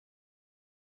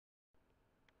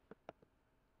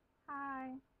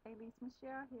Hi, Alease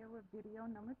Michelle here with video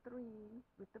number 3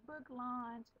 with the book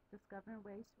launch, Discovering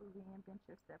Ways to Reinvent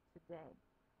Yourself Today.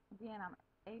 Again, I'm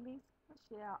Alease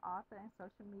Michelle, author and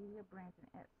social media branding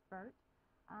expert.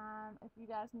 If you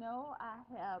guys know, I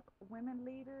help women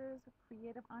leaders,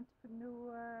 creative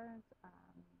entrepreneurs,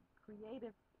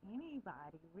 creative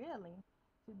anybody really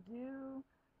to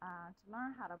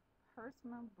learn how to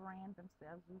personal brand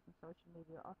themselves using social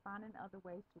media or finding other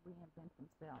ways to reinvent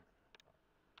themselves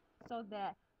so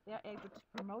that they're able to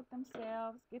promote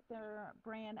themselves, get their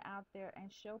brand out there,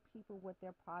 and show people what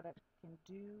their product can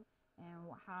do and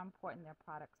how important their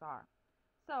products are.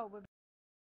 So,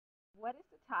 what is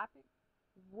the topic?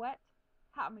 What,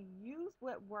 how me use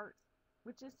what works,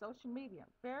 which is social media.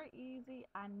 Very easy.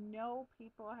 I know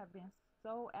people have been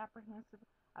so apprehensive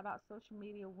about social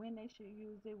media, when they should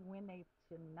use it, when they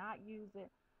should not use it.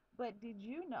 But did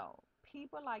you know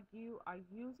people like you are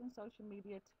using social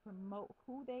media to promote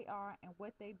who they are and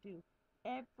what they do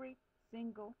every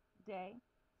single day?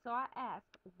 So I ask,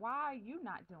 why are you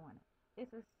not doing it?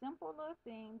 It's a simple little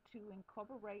thing to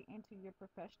incorporate into your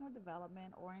professional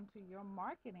development or into your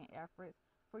marketing efforts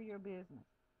for your business.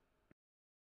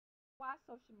 Why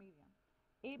social media?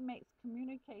 It makes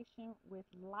communication with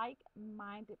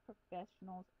like-minded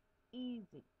professionals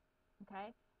easy.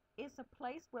 Okay? It's a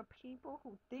place where people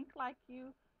who think like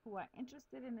you, who are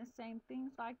interested in the same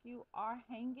things like you, are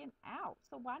hanging out.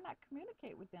 So why not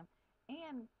communicate with them?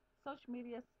 And social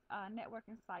media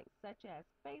networking sites such as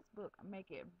Facebook make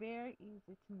it very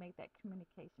easy to make that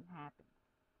communication happen.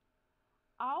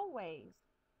 Always,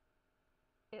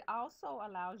 it also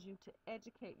allows you to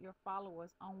educate your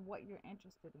followers on what you're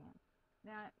interested in.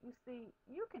 Now, you see,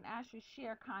 you can actually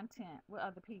share content with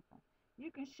other people. You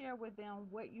can share with them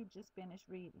what you just finished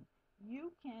reading.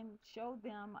 You can show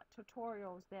them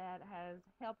tutorials that has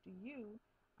helped you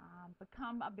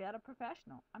become a better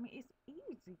professional. I mean, it's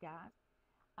easy, guys.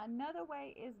 Another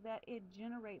way is that it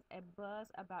generates a buzz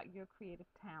about your creative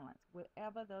talents,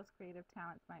 whatever those creative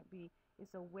talents might be.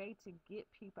 It's a way to get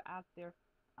people out there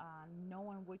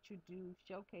knowing what you do,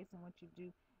 showcasing what you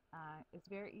do. It's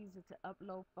very easy to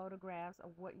upload photographs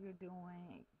of what you're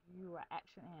doing, your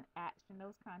action and action,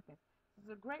 those kind of things. It's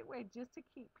a great way just to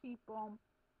keep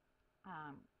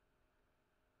um,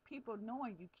 people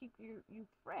knowing you, keep you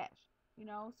fresh,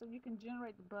 so you can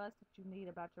generate the buzz that you need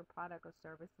about your product or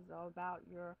services or about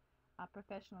your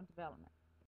professional development.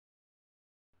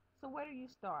 So where do you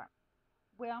start?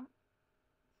 Well,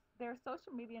 there are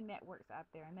social media networks out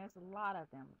there, and there's a lot of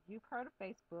them. You've heard of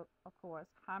Facebook, of course.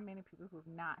 How many people who've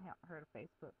not heard of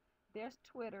Facebook? There's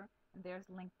Twitter and there's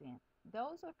LinkedIn.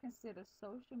 Those are considered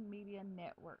social media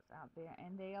networks out there,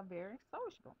 and they are very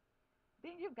sociable.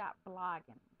 Then you've got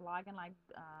blogging like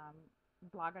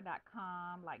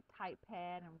blogger.com, like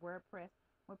Typepad and WordPress,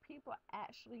 where people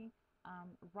actually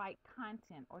write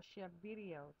content or share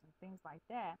videos and things like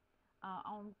that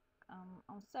on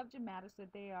subject matters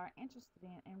that they are interested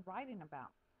in writing about.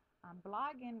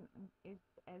 Blogging, is,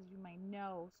 as you may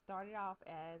know, started off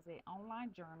as an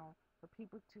online journal for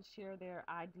people to share their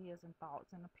ideas and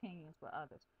thoughts and opinions with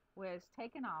others, where it's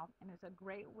taken off, and it's a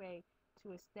great way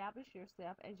to establish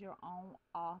yourself as your own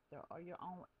author or your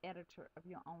own editor of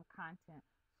your own content.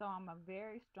 So I'm a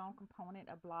very strong component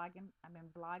of blogging. I've been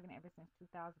blogging ever since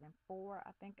 2004,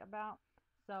 I think about.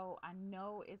 So I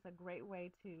know it's a great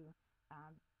way to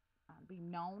uh, be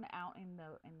known out in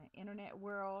the internet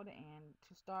world and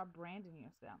to start branding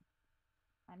yourself.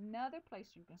 Another place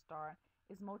you can start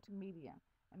is multimedia.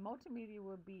 And multimedia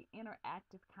will be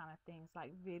interactive kind of things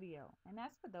like video. And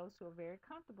that's for those who are very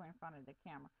comfortable in front of the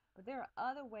camera. But there are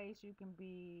other ways you can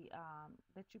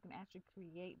that you can actually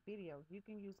create video. You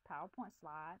can use PowerPoint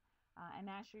slide and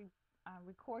actually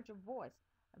record your voice.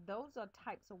 Those are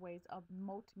types of ways of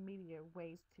multimedia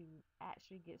ways to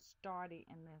actually get started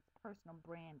in this personal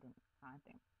branding kind of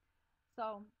thing.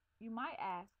 So you might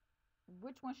ask,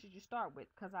 which one should you start with?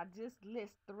 Because I just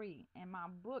list 3 and my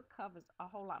book covers a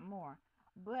whole lot more.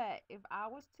 But if I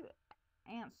was to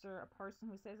answer a person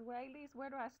who says, well, Alease, where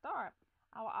do I start?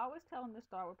 I will always tell them to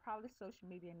start with probably social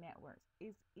media networks.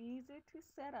 It's easy to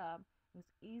set up,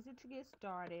 it's easy to get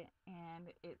started,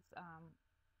 and it's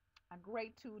a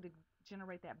great tool to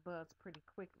generate that buzz pretty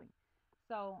quickly.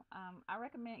 So I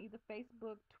recommend either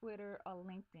Facebook, Twitter, or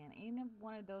LinkedIn. Any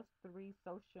one of those 3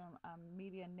 social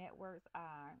media networks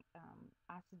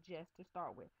I suggest to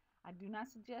start with. I do not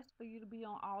suggest for you to be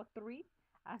on all 3.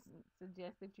 I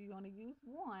suggest that you only use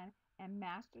one and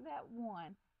master that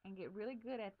one and get really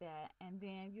good at that, and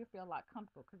then you'll feel a lot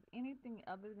comfortable, because anything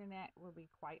other than that will be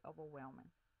quite overwhelming.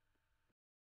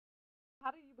 How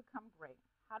do you become great?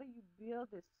 How do you build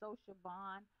this social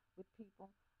bond with people?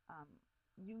 Um,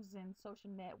 using social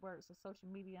networks or social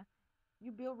media,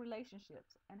 you build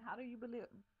relationships. And how do you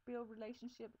build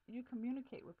relationships? You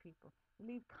communicate with people. You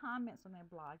leave comments on their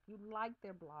blog. You like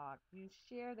their blog. You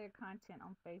share their content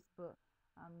on Facebook.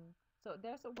 So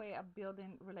there's a way of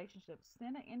building relationships.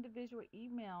 Send an individual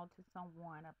email to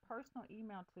someone, a personal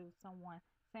email to someone,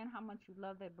 saying how much you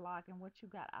love their blog and what you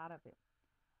got out of it.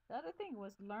 The other thing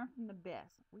was learn from the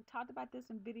best. We talked about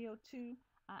this in video 2.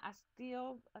 I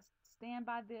still stand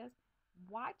by this.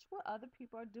 Watch what other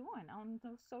people are doing on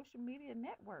those social media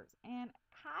networks and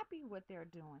copy what they're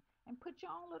doing and put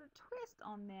your own little twist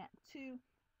on that to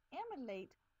emulate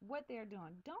what they're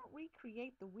doing. Don't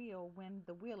recreate the wheel when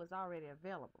the wheel is already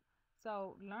available.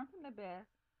 So learn from the best,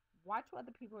 watch what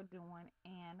other people are doing,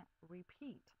 and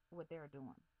repeat what they're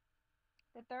doing.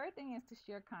 The third thing is to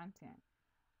share content.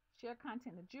 Share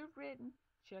content that you've written,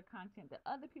 share content that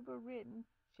other people have written,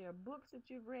 share books that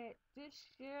you've read. Just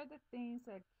share the things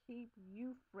that keep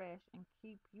you fresh and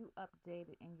keep you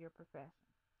updated in your profession.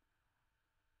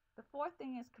 The fourth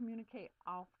thing is communicate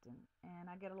often. And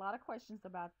I get a lot of questions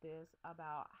about this,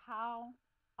 about how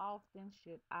often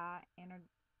should I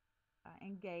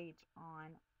engage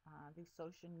on the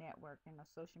social network and the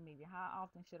social media. How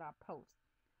often should I post?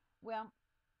 Well,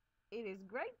 it is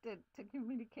great to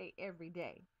communicate every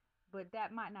day, but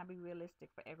that might not be realistic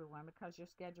for everyone because your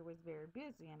schedule is very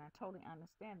busy, and I totally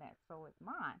understand that. So it's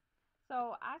mine.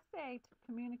 So I say to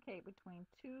communicate between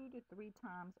 2 to 3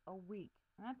 times a week,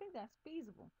 and I think that's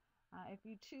feasible. If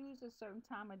you choose a certain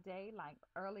time of day, like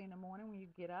early in the morning when you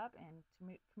get up, and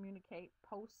to communicate,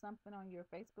 post something on your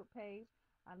Facebook page,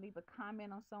 leave a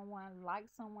comment on someone, like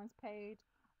someone's page,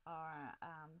 or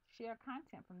share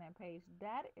content from that page,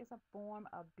 that is a form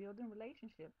of building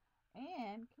relationship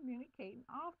and communicating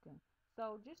often.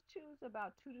 So just choose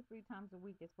about 2 to 3 times a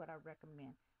week is what I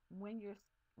recommend. When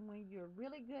you're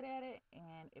really good at it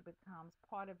and it becomes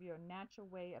part of your natural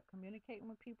way of communicating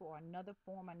with people, or another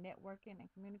form of networking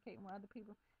and communicating with other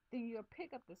people, then you'll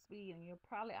pick up the speed and you'll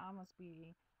probably almost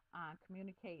be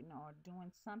communicating or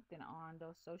doing something on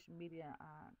those social media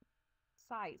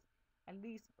sites at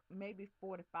least maybe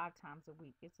 4 to 5 times a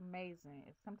week. It's amazing.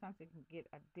 Sometimes it can get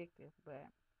addictive, but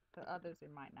to others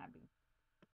it might not be.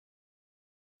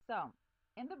 So,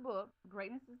 in the book,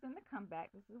 Greatness is in the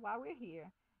Comeback, this is why we're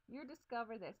here, you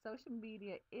discover that social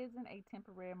media isn't a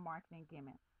temporary marketing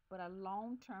gimmick, but a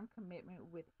long-term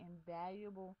commitment with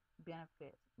invaluable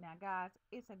benefits. Now, guys,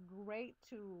 it's a great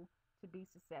tool to be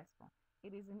successful.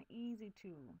 It is an easy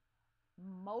tool.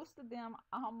 Most of them,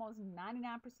 almost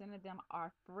 99% of them,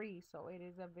 are free, so it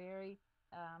is a very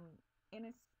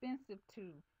inexpensive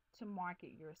tool to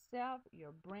market yourself,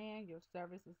 your brand, your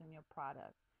services, and your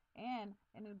products. And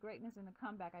in the Greatness in the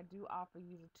Comeback, I do offer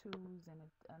you the tools and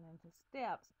the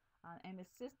steps and the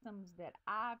systems that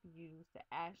I've used to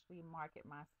actually market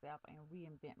myself and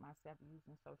reinvent myself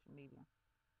using social media.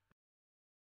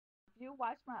 If you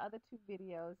watch my other 2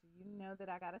 videos, you know that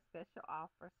I got a special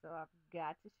offer, so I've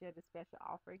got to share the special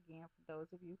offer again for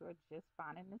those of you who are just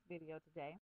finding this video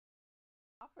today.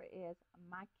 The offer is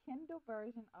my Kindle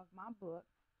version of my book,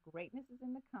 Greatness is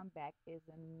in the Comeback, is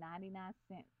 99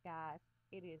 cents, guys.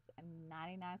 It is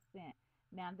 99 cents.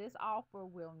 Now, this offer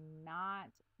will not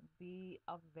be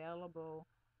available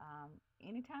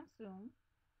anytime soon,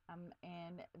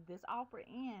 and this offer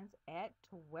ends at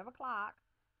 12 o'clock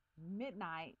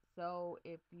midnight. So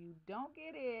if you don't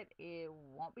get it, it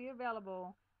won't be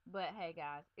available. But hey,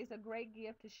 guys, it's a great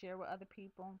gift to share with other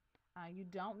people. You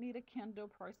don't need a Kindle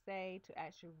per se to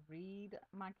actually read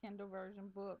my Kindle version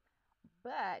book,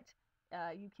 but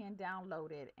you can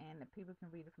download it and people can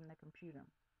read it from the computer.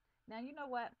 Now, you know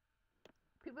what?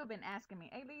 People have been asking me,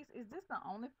 Alease, is this the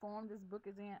only form this book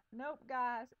is in? Nope,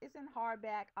 guys. It's in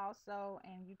hardback also,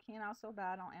 and you can also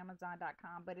buy it on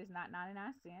Amazon.com, but it's not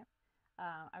 99 cents.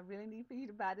 I really need for you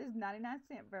to buy this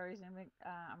 99-cent version.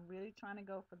 I'm really trying to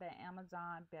go for that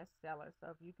Amazon bestseller, so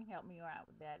if you can help me out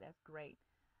with that, that's great.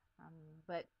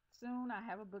 But soon I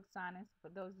have a book signing for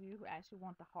those of you who actually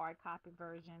want the hard copy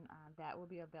version. That will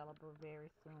be available very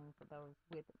soon for those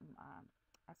with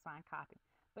a signed copy.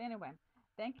 But anyway,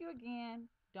 thank you again.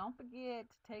 Don't forget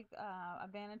to take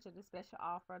advantage of the special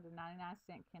offer, the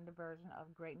 99-cent Kindle version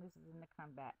of Greatness is in the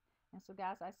Comeback. And so,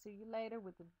 guys, I see you later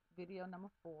with the video number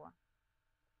 4.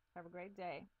 Have a great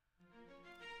day.